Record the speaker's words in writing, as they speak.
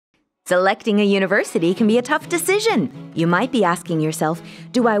Selecting a university can be a tough decision. You might be asking yourself,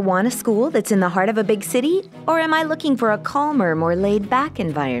 do I want a school that's in the heart of a big city, or am I looking for a calmer, more laid-back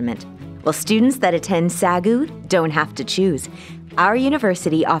environment? Well, students that attend SAGU don't have to choose. Our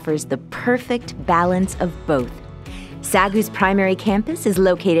university offers the perfect balance of both. SAGU's primary campus is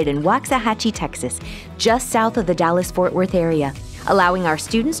located in Waxahachie, Texas, just south of the Dallas-Fort Worth area, allowing our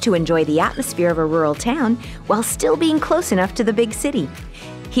students to enjoy the atmosphere of a rural town while still being close enough to the big city.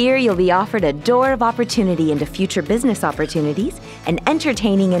 Here, you'll be offered a door of opportunity into future business opportunities, an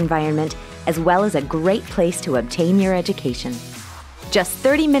entertaining environment, as well as a great place to obtain your education. Just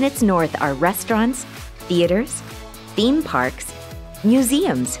 30 minutes north are restaurants, theaters, theme parks,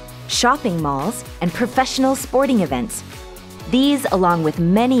 museums, shopping malls, and professional sporting events. These, along with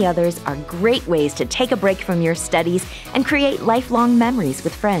many others, are great ways to take a break from your studies and create lifelong memories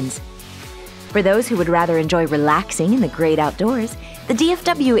with friends. For those who would rather enjoy relaxing in the great outdoors, the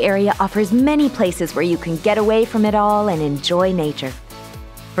DFW area offers many places where you can get away from it all and enjoy nature.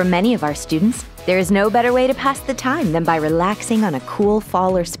 For many of our students, there is no better way to pass the time than by relaxing on a cool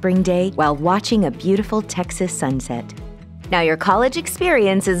fall or spring day while watching a beautiful Texas sunset. Now, your college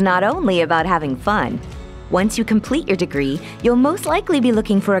experience is not only about having fun. Once you complete your degree, you'll most likely be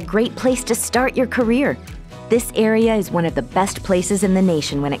looking for a great place to start your career. This area is one of the best places in the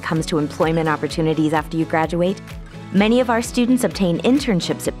nation when it comes to employment opportunities after you graduate. Many of our students obtain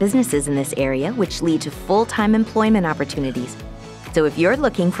internships at businesses in this area, which lead to full-time employment opportunities. So if you're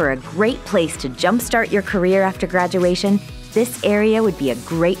looking for a great place to jumpstart your career after graduation, this area would be a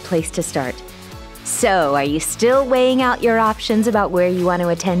great place to start. So, are you still weighing out your options about where you want to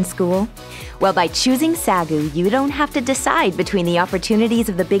attend school? Well, by choosing SAGU, you don't have to decide between the opportunities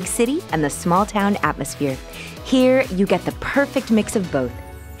of the big city and the small-town atmosphere. Here, you get the perfect mix of both.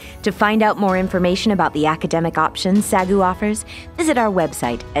 To find out more information about the academic options SAGU offers, visit our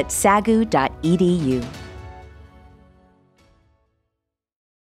website at sagu.edu.